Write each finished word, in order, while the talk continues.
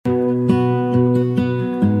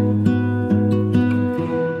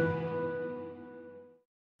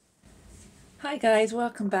guys,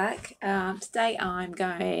 welcome back. Today I'm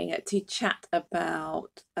going to chat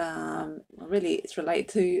about, really it's related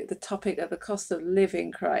to the topic of the cost of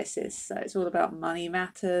living crisis. So it's all about money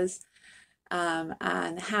matters,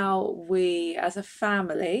 and how we as a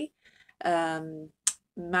family um,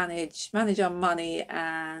 manage our money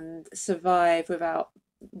and survive without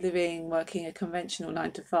working a conventional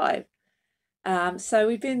 9 to 5. So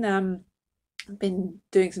we've been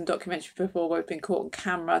doing some documentaries before where we've been caught on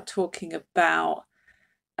camera talking about,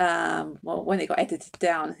 well, when it got edited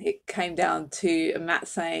down, it came down to Matt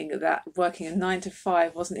saying that working a 9 to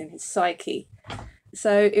 5 wasn't in his psyche.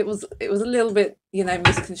 So it was a little bit,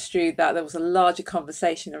 misconstrued, that there was a larger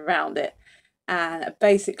conversation around it. And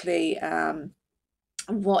basically,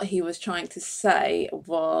 what he was trying to say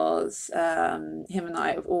was, him and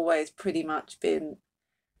I have always pretty much been,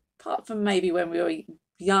 apart from maybe when we were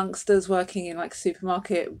youngsters working in like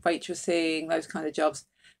supermarket waitressing, those kind of jobs,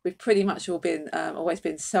 we've pretty much all been always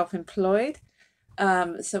been self-employed.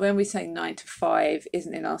 So when we say 9 to 5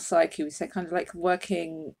 isn't in our psyche, we say kind of like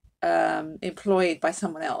working employed by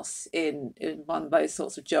someone else in one of those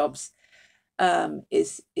sorts of jobs,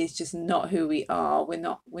 is just not who we are. We're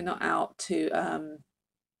not out to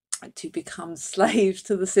become slaves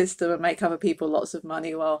to the system and make other people lots of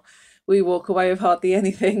money while we walk away with hardly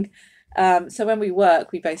anything. So when we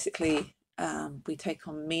work, we basically we take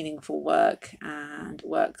on meaningful work and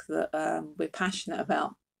work that we're passionate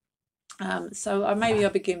about. So maybe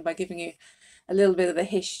I'll begin by giving you a little bit of the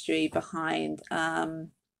history behind our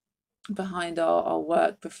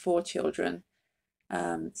work before children.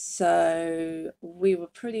 So we were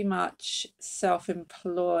pretty much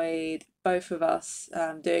self-employed, both of us,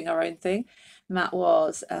 doing our own thing. Matt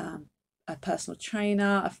was a personal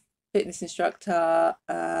trainer, a fitness instructor,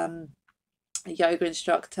 a yoga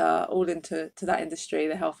instructor, all into that industry,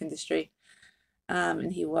 the health industry.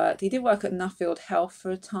 And he did work at Nuffield Health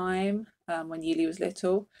for a time, when Yuli was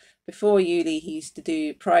little. Before Yuli, he used to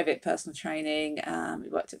do private personal training. He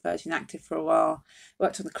worked at Virgin Active for a while,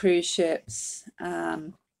 worked on the cruise ships.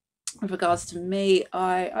 With regards to me,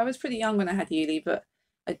 I was pretty young when I had Yuli, but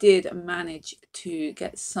I did manage to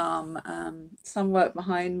get some work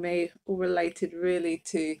behind me, all related really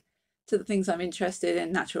to the things I'm interested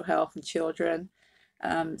in, natural health and children.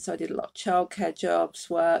 So I did a lot of childcare jobs,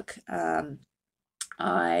 work.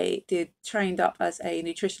 I trained up as a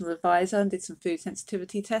nutritional advisor and did some food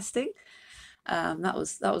sensitivity testing. That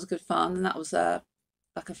was good fun, and that was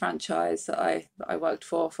like a franchise that I worked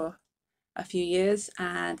for a few years.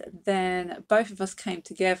 And then both of us came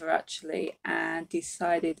together actually and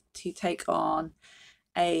decided to take on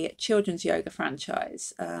a children's yoga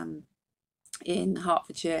franchise, in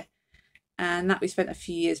Hertfordshire, and that we spent a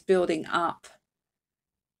few years building up,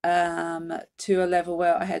 to a level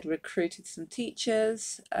where I had recruited some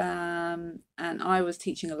teachers, and I was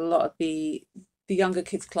teaching a lot of the younger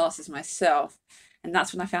kids classes myself. And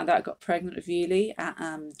that's when I found out I got pregnant with Yuli at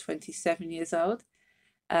 27 years old.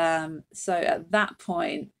 So at that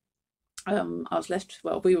point,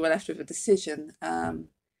 we were left with a decision.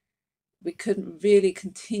 We couldn't really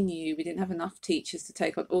continue. We didn't have enough teachers to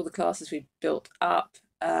take on all the classes we built up.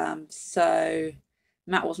 So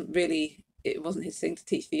Matt it wasn't his thing to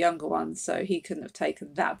teach the younger ones, so he couldn't have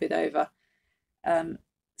taken that bit over.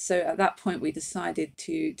 So at that point, we decided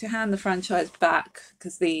to hand the franchise back,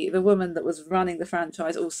 because the woman that was running the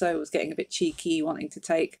franchise also was getting a bit cheeky, wanting to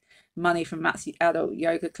take money from Matt's adult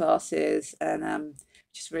yoga classes, and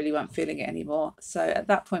just really weren't feeling it anymore. So at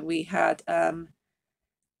that point, we had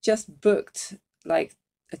just booked like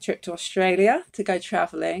a trip to Australia to go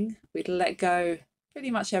traveling. We'd let go pretty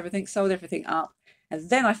much everything, sold everything up. And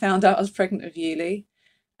then I found out I was pregnant with Yuli.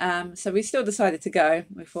 So we still decided to go.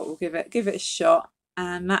 We thought we'll give it a shot.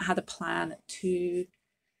 And Matt had a plan to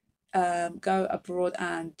go abroad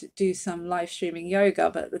and do some live streaming yoga.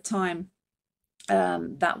 But at the time,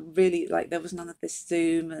 that really, like, there was none of this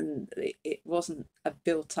Zoom, and it wasn't a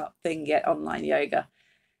built up thing yet, online yoga.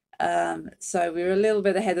 So we were a little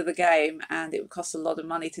bit ahead of the game, and it would cost a lot of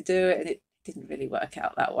money to do it, and it didn't really work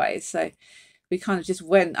out that way. So we kind of just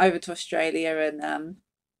went over to Australia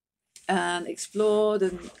and explored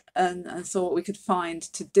and saw what we could find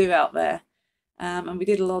to do out there. And we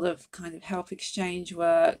did a lot of kind of health exchange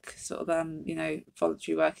work, sort of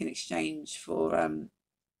voluntary work in exchange for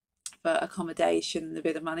accommodation and a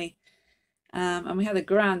bit of money. And we had a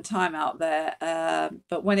grand time out there.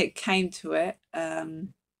 But when it came to it,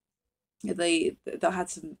 they had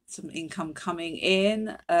some income coming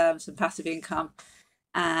in, some passive income,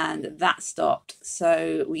 and that stopped.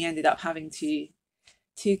 So we ended up having to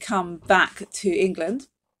come back to England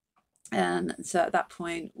And so at that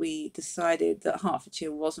point, we decided that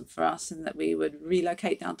Hertfordshire wasn't for us and that we would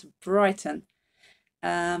relocate down to Brighton.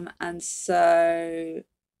 And so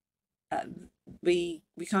uh, we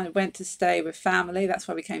kind of went to stay with family. That's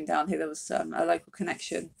why we came down here. There was a local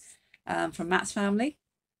connection from Matt's family.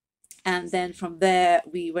 And then from there,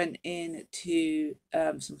 we went into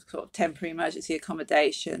some sort of temporary emergency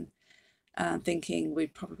accommodation, thinking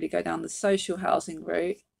we'd probably go down the social housing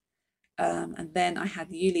route. And then I had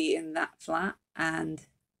Yuli in that flat, and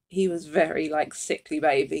he was very like sickly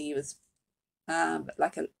baby. He was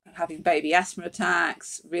having baby asthma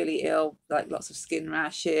attacks, really ill, like lots of skin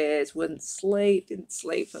rashes, didn't sleep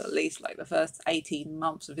for at least like the first 18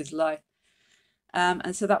 months of his life.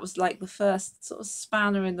 And so that was like the first sort of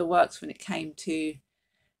spanner in the works when it came to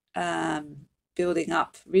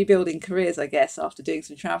rebuilding careers, I guess, after doing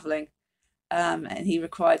some traveling. And he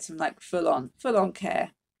required some like full on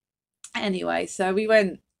care. Anyway, so we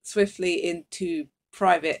went swiftly into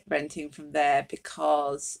private renting from there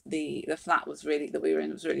because the flat that we were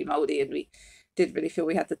in was really mouldy, and we didn't really feel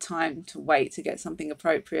we had the time to wait to get something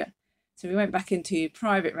appropriate. So we went back into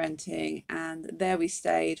private renting, and there we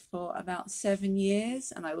stayed for about 7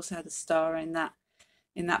 years. And I also had a star in that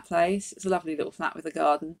place. It's a lovely little flat with a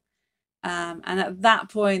garden. And at that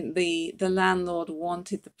point, the landlord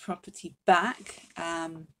wanted the property back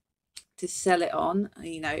to sell it on.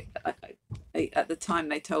 You know, at the time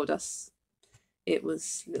they told us it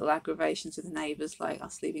was little aggravations with the neighbours, like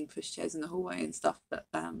us leaving pushchairs in the hallway and stuff. But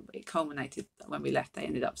it culminated when we left. They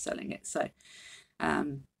ended up selling it. So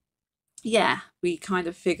yeah, we kind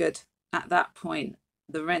of figured at that point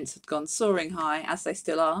the rents had gone soaring high, as they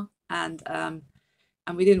still are, and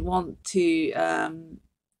we didn't want to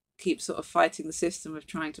keep sort of fighting the system of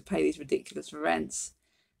trying to pay these ridiculous rents.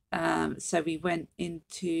 So we went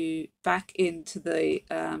back into the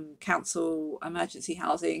council emergency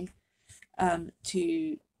housing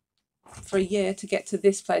for a year to get to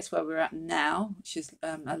this place where we're at now, which is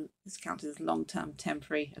counted as long-term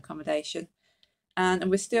temporary accommodation.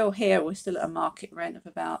 And we're still here. We're still at a market rent of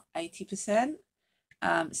about 80%.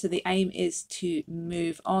 So the aim is to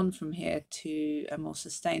move on from here to a more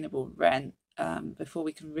sustainable rent before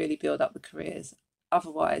we can really build up the careers.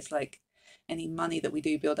 Otherwise, like any money that we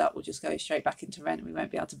do build up will just go straight back into rent, and we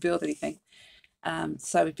won't be able to build anything.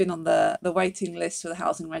 So we've been on the waiting list for the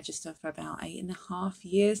housing register for about 8.5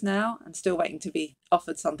 years now, and still waiting to be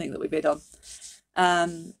offered something that we bid on.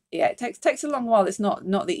 Yeah, it takes a long while. It's not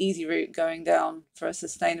the easy route going down for a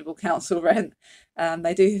sustainable council rent.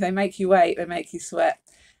 They make you wait, they make you sweat.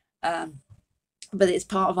 But it's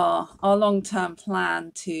part of our long-term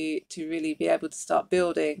plan to really be able to start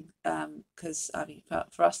building, because I mean,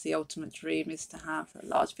 for us the ultimate dream is to have a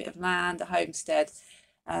large bit of land, a homestead,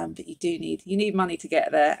 but you need money to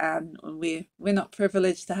get there, and we're not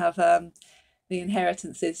privileged to have the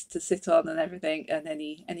inheritances to sit on and everything, and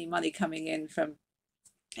any money coming in from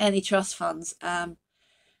any trust funds. I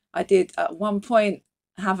did at one point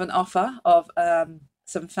have an offer of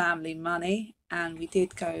some family money, and we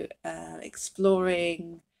did go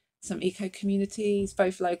exploring some eco communities,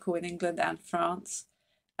 both local in England and France.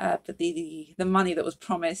 But the money that was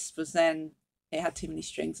promised was then, it had too many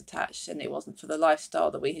strings attached, and it wasn't for the lifestyle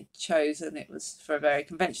that we had chosen. It was for a very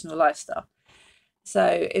conventional lifestyle.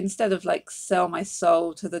 So instead of like sell my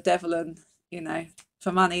soul to the devil and,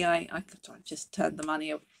 for money, I just turned the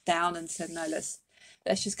money down and said, no, let's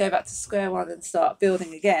just go back to square one and start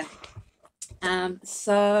building again.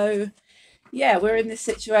 So yeah, we're in this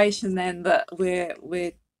situation then that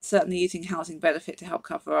we're certainly using housing benefit to help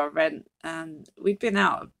cover our rent. And we've been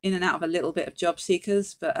in and out of a little bit of job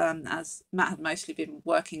seekers, but as Matt had mostly been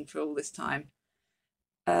working for all this time,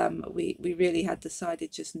 we really had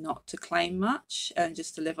decided just not to claim much and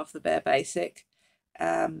just to live off the bare basic.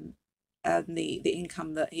 And the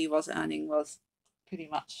income that he was earning was pretty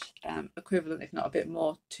much equivalent, if not a bit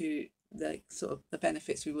more, to the sort of the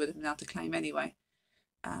benefits we would have been able to claim anyway.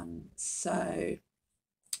 So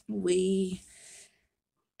we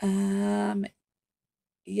I've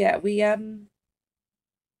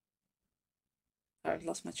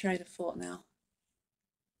lost my train of thought now.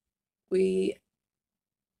 We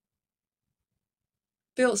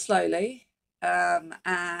built slowly,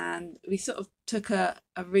 and we sort of took a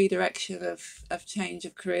redirection of change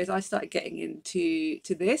of careers. I started getting into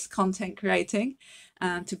this content creating,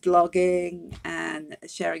 to blogging and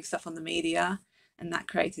sharing stuff on the media, and that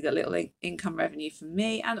created a little income revenue for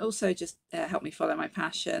me, and also just helped me follow my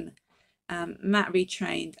passion. Matt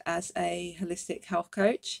retrained as a holistic health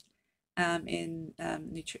coach in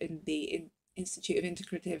the Institute of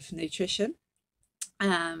Integrative Nutrition,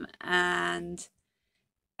 and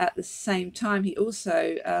at the same time, he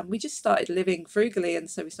also, we just started living frugally, and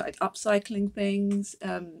so we started upcycling things.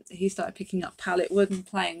 He started picking up pallet wood and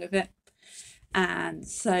playing with it. And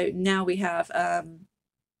so now we have,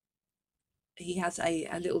 he has a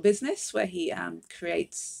little business where he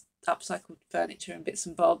creates upcycled furniture and bits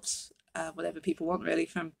and bobs, whatever people want really,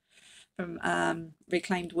 from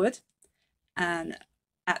reclaimed wood. And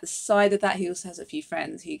at the side of that, he also has a few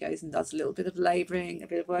friends. He goes and does a little bit of labouring, a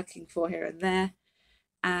bit of working for here and there.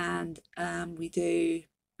 And we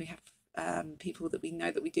have people that we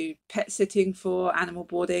know that we do pet sitting for, animal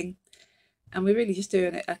boarding, and we're really just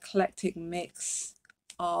doing an eclectic mix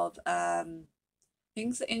of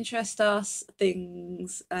things that interest us,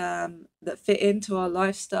 things that fit into our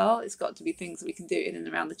lifestyle. It's got to be things that we can do in and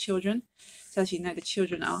around the children. So as you know, the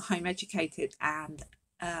children are home educated, and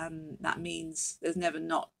that means there's never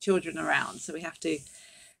not children around. So we have to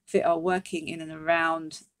fit our working in and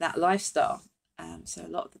around that lifestyle. So a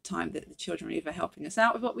lot of the time that the children are either helping us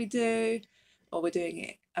out with what we do, or we're doing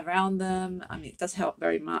it around them. I mean, it does help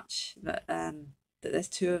very much that there's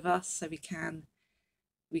two of us, so we can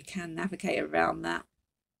navigate around that.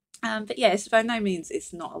 But yes, by no means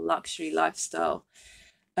it's not a luxury lifestyle.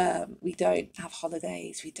 We don't have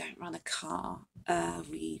holidays, we don't run a car,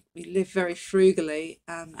 we live very frugally,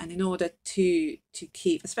 and in order to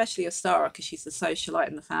keep, especially Ostara, because she's the socialite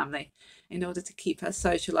in the family, in order to keep her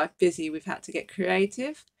social life busy, we've had to get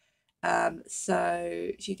creative.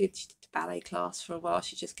 So she did ballet class for a while.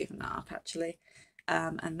 She's just given that up actually,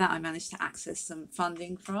 and that I managed to access some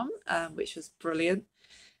funding from, which was brilliant.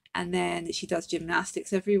 And then she does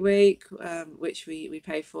gymnastics every week, which we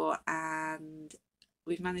pay for, and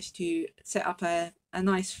we've managed to set up a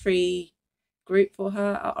nice free group for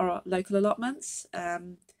her at our local allotments.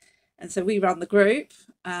 And so we run the group,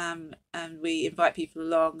 and we invite people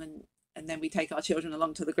along, and then we take our children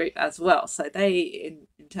along to the group as well. So they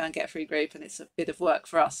in turn get a free group, and it's a bit of work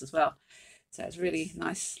for us as well. So it's really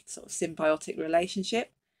nice sort of symbiotic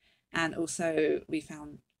relationship. And also we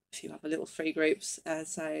found a few other little free groups,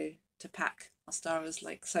 so to pack Ostara's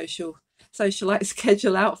like socialite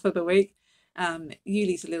schedule out for the week.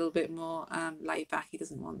 Yuli's a little bit more laid back. He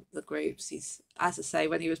doesn't want the groups. He's, as I say,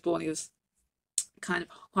 when he was born, he was kind of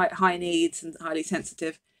quite high needs and highly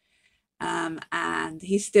sensitive, and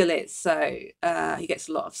he still is. So he gets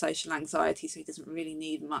a lot of social anxiety, so he doesn't really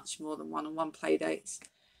need much more than one-on-one play dates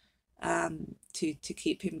to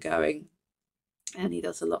keep him going. And he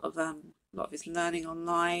does a lot of his learning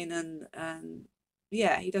online, and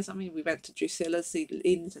yeah, he does. I mean, we went to Drusilla's,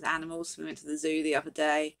 into the animals. We went to the zoo the other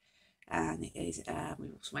day, and we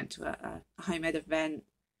also went to a home ed event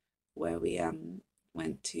where we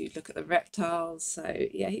went to look at the reptiles. So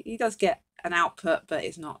yeah, he does get an output, but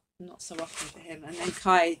it's not so often for him. And then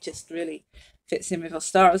Kai just really fits in with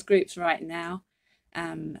Ostara's groups right now.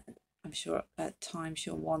 I'm sure at times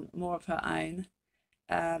she'll want more of her own.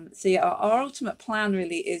 So yeah, our ultimate plan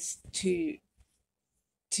really is to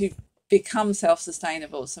become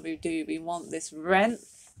self-sustainable. So we want this rent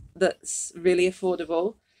that's really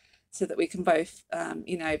affordable, so that we can both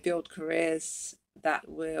build careers that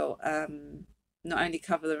will not only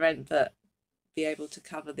cover the rent, but be able to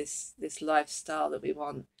cover this lifestyle that we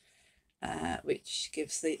want, which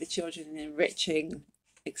gives the children enriching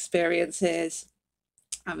experiences.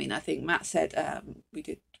 I mean, I think Matt said we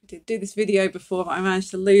did do this video before, but I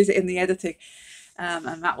managed to lose it in the editing,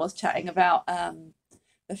 and Matt was chatting about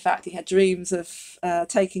the fact he had dreams of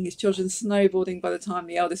taking his children snowboarding by the time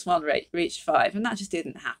the eldest one reached 5, and that just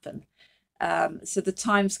didn't happen. So the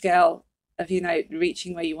timescale of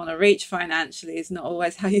reaching where you want to reach financially is not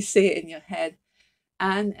always how you see it in your head,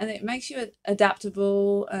 and it makes you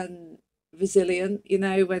adaptable and resilient,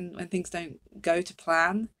 when things don't go to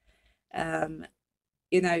plan.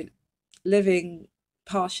 Living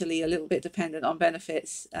partially a little bit dependent on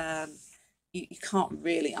benefits, you can't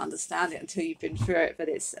really understand it until you've been through it. But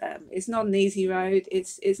it's not an easy road.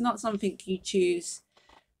 It's not something you choose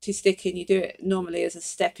to stick in. You do it normally as a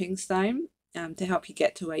stepping stone to help you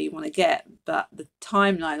get to where you want to get, but the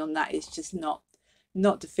timeline on that is just not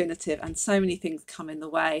definitive, and so many things come in the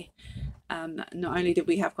way. Not only did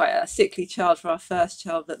we have quite a sickly child for our first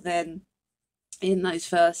child, but then in those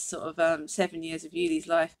first sort of 7 years of Yuli's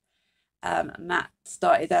life, Matt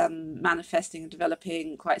started manifesting and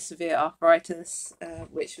developing quite severe arthritis,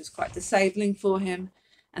 which was quite disabling for him,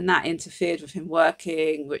 and that interfered with him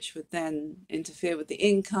working, which would then interfere with the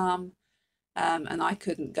income, and I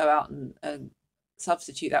couldn't go out and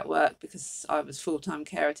substitute that work because I was full-time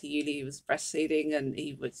carer to Yuli. He was breastfeeding, and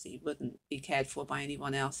he wouldn't be cared for by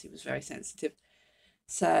anyone else. He was very sensitive.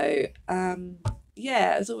 So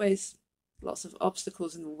yeah, there's always lots of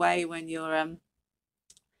obstacles in the way when you're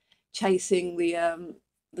chasing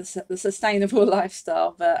the sustainable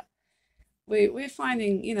lifestyle, but we're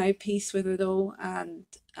finding, you know, peace with it all, and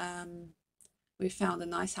we've found a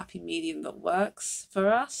nice happy medium that works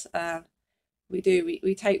for us.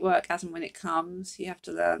 We take work as and when it comes. You have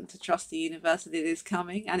to learn to trust the universe that it is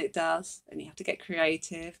coming, and it does, and you have to get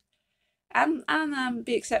creative and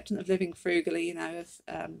be acceptant of living frugally, you know, of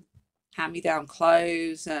hand-me-down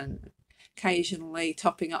clothes and occasionally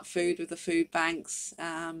topping up food with the food banks.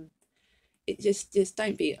 It just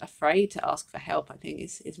don't be afraid to ask for help, I think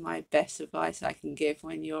is my best advice I can give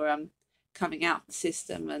when you're coming out the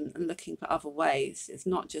system and looking for other ways. It's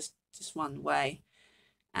not just one way.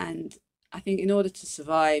 And I think in order to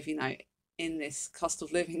survive, you know, in this cost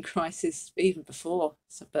of living crisis, even before,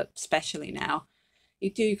 but especially now, you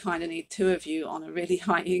do kind of need two of you on a really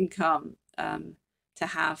high income to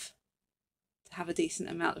have a decent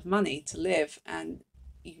amount of money to live. And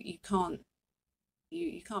you can't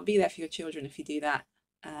be there for your children if you do that.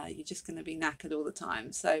 You're just going to be knackered all the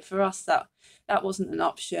time. So for us, that wasn't an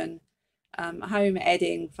option. Home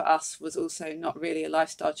edding for us was also not really a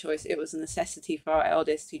lifestyle choice. It was a necessity for our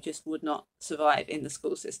eldest, who just would not survive in the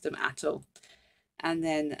school system at all. And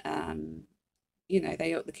then you know,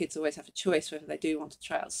 the kids always have a choice whether they do want to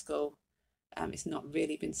try out school. It's not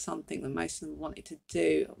really been something that most of them wanted to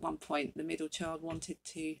do. At one point, the middle child wanted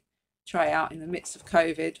to try out in the midst of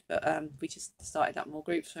COVID, but we just started up more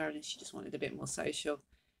groups for her, and she just wanted a bit more social.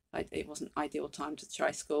 It wasn't ideal time to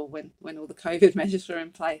try school when all the COVID measures were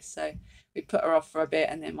in place, so we put her off for a bit,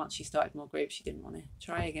 and then once she started more groups, she didn't want to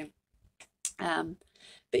try again.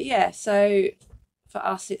 But yeah, so for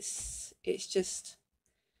us, it's just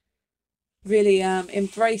really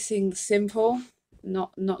embracing the simple,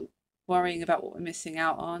 not worrying about what we're missing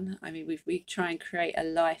out on. I mean, we try and create a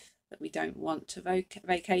life that we don't want to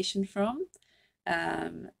vacation from.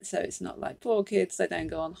 So it's not like poor kids, they don't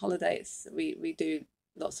go on holidays. We do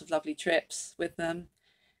lots of lovely trips with them,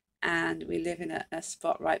 and we live in a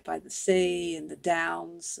spot right by the sea and the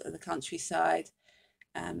downs, the countryside.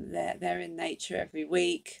 They're in nature every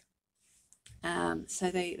week,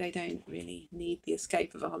 so they don't really need the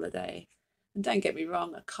escape of a holiday. And don't get me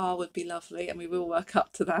wrong, a car would be lovely, and we will work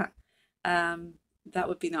up to that. That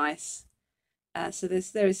would be nice. So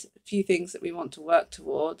there's a few things that we want to work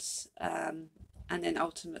towards, and then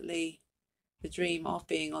ultimately the dream of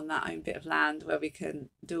being on that own bit of land where we can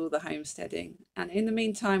do all the homesteading. And in the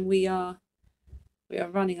meantime, we are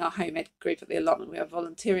running our home ed group at the allotment. We are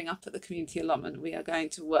volunteering up at the community allotment. We are going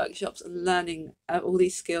to workshops and learning all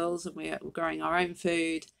these skills, and we're growing our own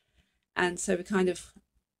food. And so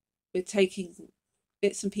we're taking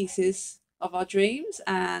bits and pieces of our dreams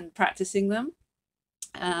and practicing them,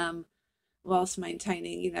 whilst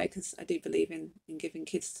maintaining, you know, because I do believe in giving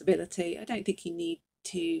kids stability. I don't think you need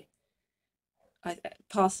to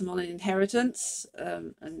pass them on an inheritance,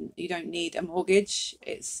 and you don't need a mortgage.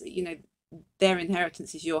 It's, you know, their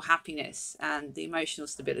inheritance is your happiness and the emotional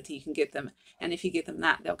stability you can give them. And if you give them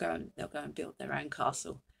that, they'll go and build their own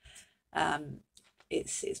castle.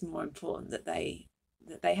 It's more important that they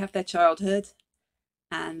have their childhood,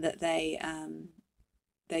 and that they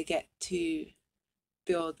get to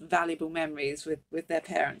build valuable memories with their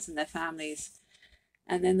parents and their families,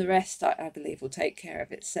 and then the rest, I believe, will take care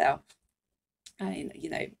of itself. I mean, you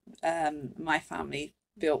know, my family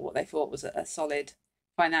built what they thought was a solid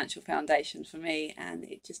financial foundation for me, and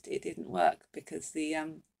it didn't work because the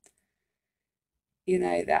you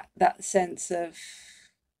know, that sense of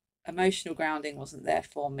emotional grounding wasn't there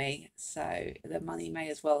for me, so the money may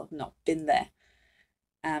as well have not been there.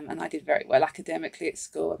 And I did very well academically at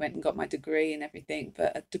school. I went and got my degree and everything,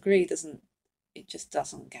 but a degree just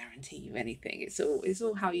doesn't guarantee you anything. It's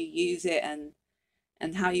all how you use it,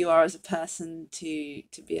 and how you are as a person to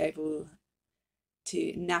be able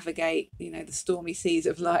to navigate, you know, the stormy seas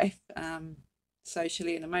of life,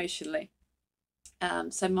 socially and emotionally.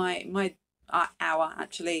 So our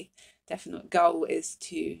actually definite goal is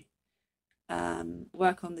to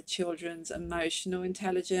work on the children's emotional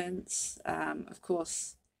intelligence. Of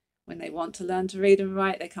course, when they want to learn to read and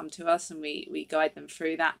write, they come to us, and we guide them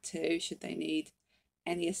through that too, should they need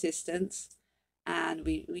any assistance. And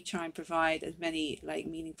we try and provide as many like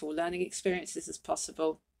meaningful learning experiences as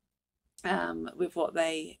possible, with what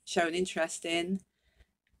they show an interest in.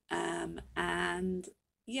 And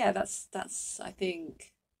yeah, that's I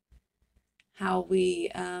think how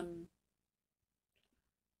we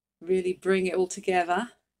really bring it all together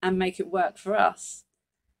and make it work for us.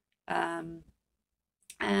 And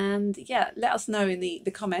yeah, let us know in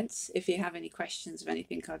the comments if you have any questions of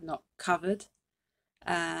anything I've not covered,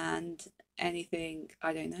 and anything,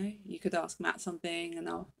 I don't know, you could ask Matt something and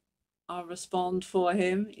I'll I'll respond for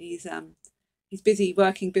him. He's busy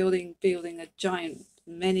working, building a giant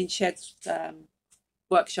men in sheds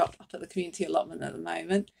workshop up at the community allotment at the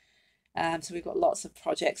moment. So we've got lots of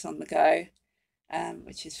projects on the go,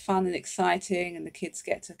 which is fun and exciting, and the kids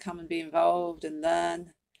get to come and be involved and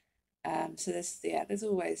learn. So there's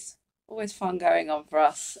always fun going on for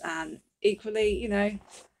us, and equally,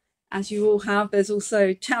 as you all have, there's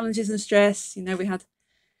also challenges and stress. We had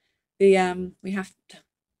we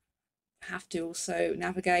have to also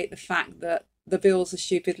navigate the fact that the bills are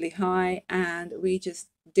stupidly high, and we just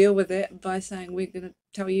deal with it by saying we're going to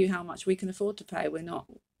tell you how much we can afford to pay. We're not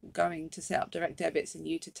going to set up direct debits and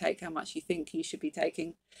you to take how much you think you should be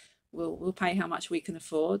taking. We'll pay how much we can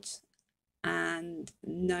afford, and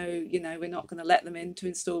no, we're not going to let them in to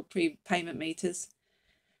install prepayment meters.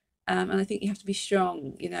 And I think you have to be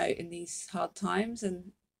strong, in these hard times,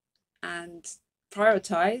 and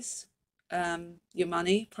prioritize your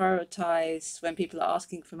money, prioritize when people are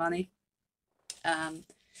asking for money.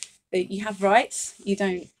 You have rights. You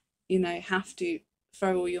don't, have to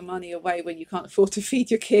throw all your money away when you can't afford to feed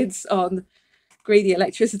your kids on greedy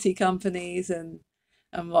electricity companies and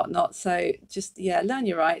whatnot. So just learn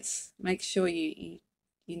your rights. Make sure you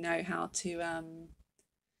know how to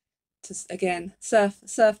again surf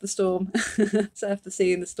the storm, surf the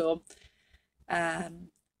sea in the storm. And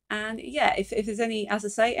if there's any, as I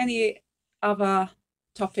say, any other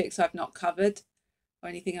topics I've not covered or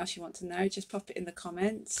anything else you want to know, just pop it in the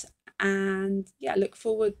comments. And look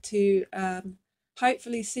forward to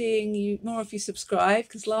hopefully seeing more of you subscribe,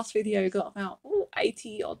 because last video got about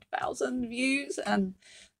 80,000 views, and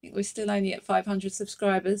I think we're still only at 500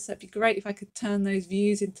 subscribers. So it'd be great if I could turn those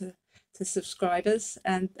views into subscribers,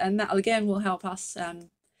 and that again will help us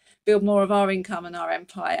build more of our income and our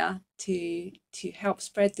empire to help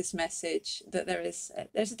spread this message that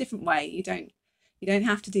there's a different way. You don't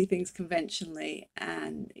have to do things conventionally,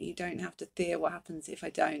 and you don't have to fear what happens if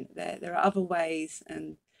I don't. There are other ways,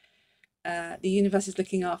 and the universe is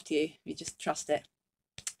looking after you. You just trust it.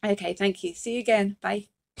 Okay, thank you. See you again. Bye.